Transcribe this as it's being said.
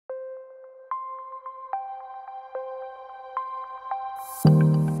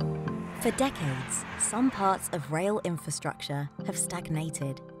For decades, some parts of rail infrastructure have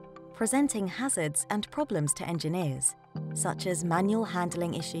stagnated, presenting hazards and problems to engineers, such as manual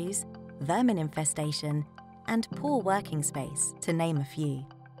handling issues, vermin infestation, and poor working space, to name a few.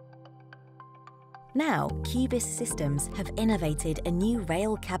 Now, Cubis Systems have innovated a new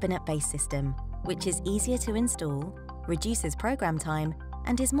rail cabinet base system, which is easier to install, reduces program time,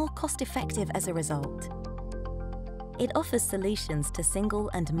 and is more cost-effective as a result. It offers solutions to single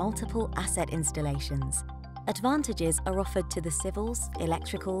and multiple asset installations. Advantages are offered to the civils,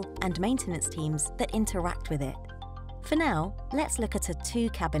 electrical, and maintenance teams that interact with it. For now, let's look at a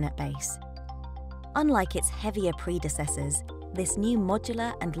two-cabinet base. Unlike its heavier predecessors, this new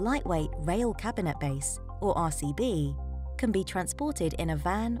modular and lightweight rail cabinet base, or RCB, can be transported in a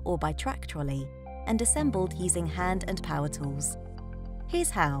van or by track trolley and assembled using hand and power tools.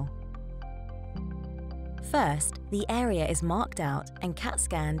 Here's how. First, the area is marked out and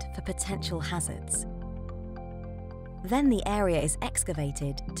CAT-scanned for potential hazards. Then the area is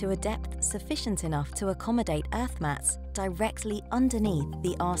excavated to a depth sufficient enough to accommodate earth mats directly underneath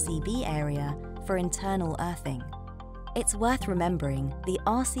the RCB area for internal earthing. It's worth remembering the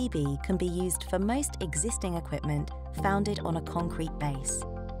RCB can be used for most existing equipment founded on a concrete base.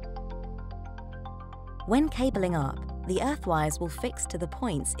 When cabling up, the earth wires will fix to the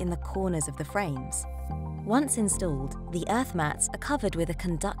points in the corners of the frames. Once installed, the earth mats are covered with a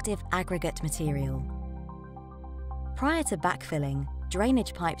conductive aggregate material. Prior to backfilling,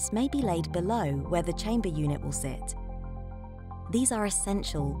 drainage pipes may be laid below where the chamber unit will sit. These are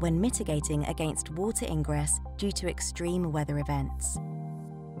essential when mitigating against water ingress due to extreme weather events.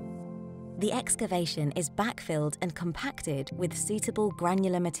 The excavation is backfilled and compacted with suitable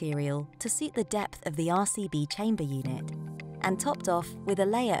granular material to suit the depth of the RCB chamber unit, and topped off with a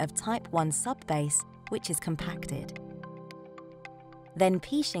layer of Type 1 subbase, which is compacted. Then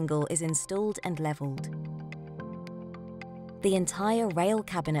P-shingle is installed and levelled. The entire rail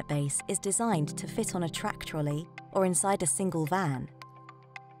cabinet base is designed to fit on a track trolley or inside a single van.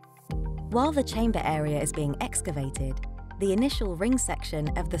 While the chamber area is being excavated, the initial ring section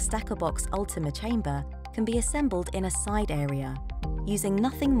of the stacker box Ultima chamber can be assembled in a side area, using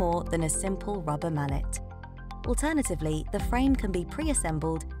nothing more than a simple rubber mallet. Alternatively, the frame can be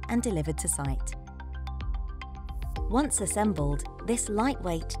pre-assembled and delivered to site. Once assembled, this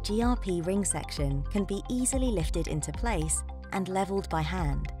lightweight GRP ring section can be easily lifted into place and levelled by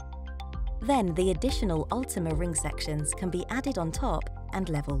hand. Then the additional Ultima ring sections can be added on top and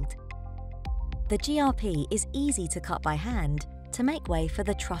levelled. The GRP is easy to cut by hand to make way for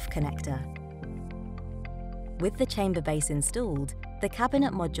the trough connector. With the chamber base installed, the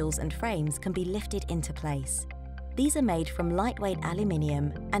cabinet modules and frames can be lifted into place. These are made from lightweight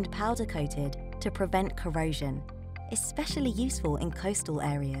aluminium and powder-coated to prevent corrosion, especially useful in coastal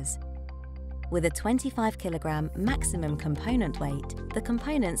areas. With a 25 kilogram maximum component weight, the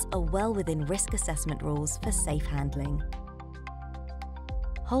components are well within risk assessment rules for safe handling.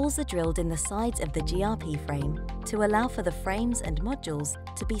 Holes are drilled in the sides of the GRP frame to allow for the frames and modules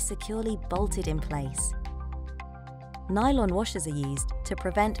to be securely bolted in place. Nylon washers are used to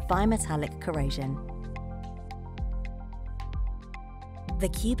prevent bimetallic corrosion. The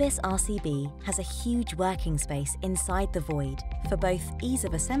Cubis RCB has a huge working space inside the void for both ease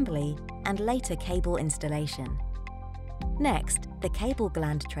of assembly and later cable installation. Next, the cable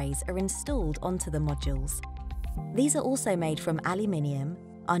gland trays are installed onto the modules. These are also made from aluminium,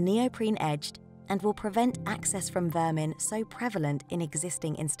 are neoprene edged, and will prevent access from vermin so prevalent in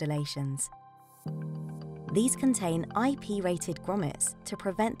existing installations. These contain IP-rated grommets to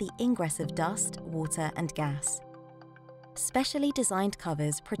prevent the ingress of dust, water, and gas. Specially designed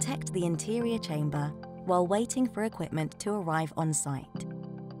covers protect the interior chamber while waiting for equipment to arrive on site.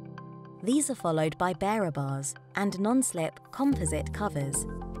 These are followed by bearer bars and non-slip composite covers,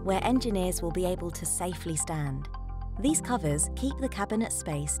 where engineers will be able to safely stand. These covers keep the cabinet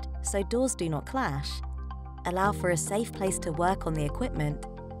spaced so doors do not clash, allow for a safe place to work on the equipment,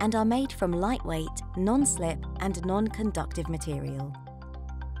 and are made from lightweight, non-slip and non-conductive material.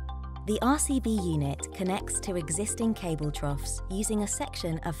 The RCB unit connects to existing cable troughs using a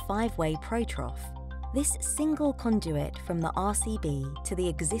section of 5-way pro-trough. This single conduit from the RCB to the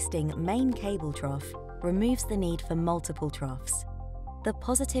existing main cable trough removes the need for multiple troughs. The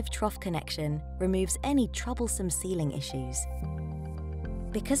positive trough connection removes any troublesome sealing issues.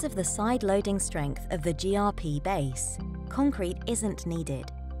 Because of the side loading strength of the GRP base, concrete isn't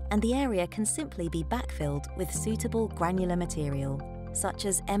needed, and the area can simply be backfilled with suitable granular material, such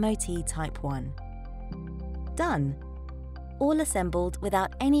as MOT Type 1. Done! All assembled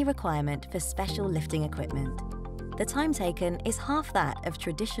without any requirement for special lifting equipment. the time taken is half that of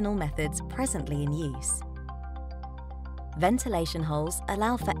traditional methods presently in use. Ventilation holes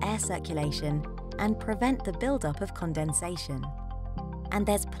allow for air circulation and prevent the buildup of condensation. And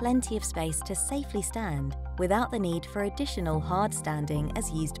there's plenty of space to safely stand without the need for additional hard standing as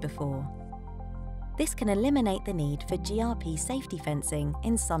used before. This can eliminate the need for GRP safety fencing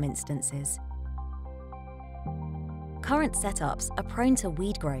in some instances. Current setups are prone to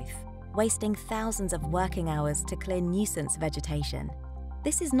weed growth, wasting thousands of working hours to clear nuisance vegetation.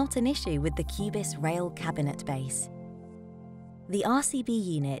 This is not an issue with the Cubis Rail Cabinet Base. The RCB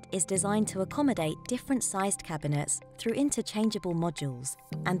unit is designed to accommodate different-sized cabinets through interchangeable modules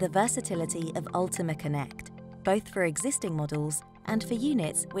and the versatility of Ultima Connect, both for existing models and for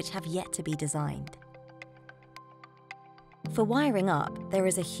units which have yet to be designed. For wiring up, there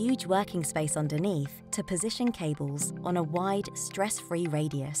is a huge working space underneath to position cables on a wide, stress-free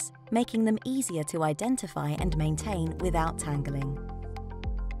radius, making them easier to identify and maintain without tangling.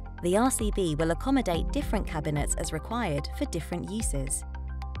 The RCB will accommodate different cabinets as required for different uses.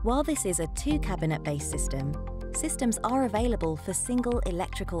 While this is a two-cabinet-based system, systems are available for single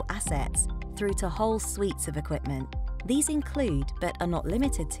electrical assets through to whole suites of equipment. These include, but are not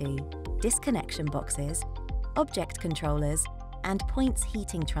limited to, disconnection boxes, object controllers, and points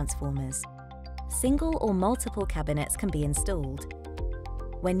heating transformers. Single or multiple cabinets can be installed.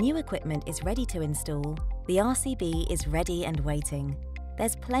 When new equipment is ready to install, the RCB is ready and waiting.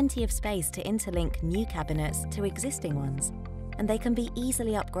 There's plenty of space to interlink new cabinets to existing ones, and they can be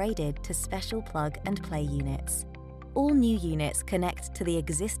easily upgraded to special plug-and-play units. All new units connect to the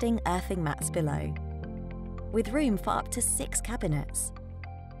existing earthing mats below, with room for up to 6 cabinets.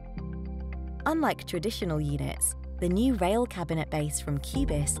 Unlike traditional units, the new rail cabinet base from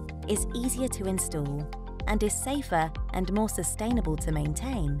Cubis is easier to install and is safer and more sustainable to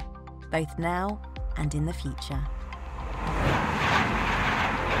maintain, both now and in the future.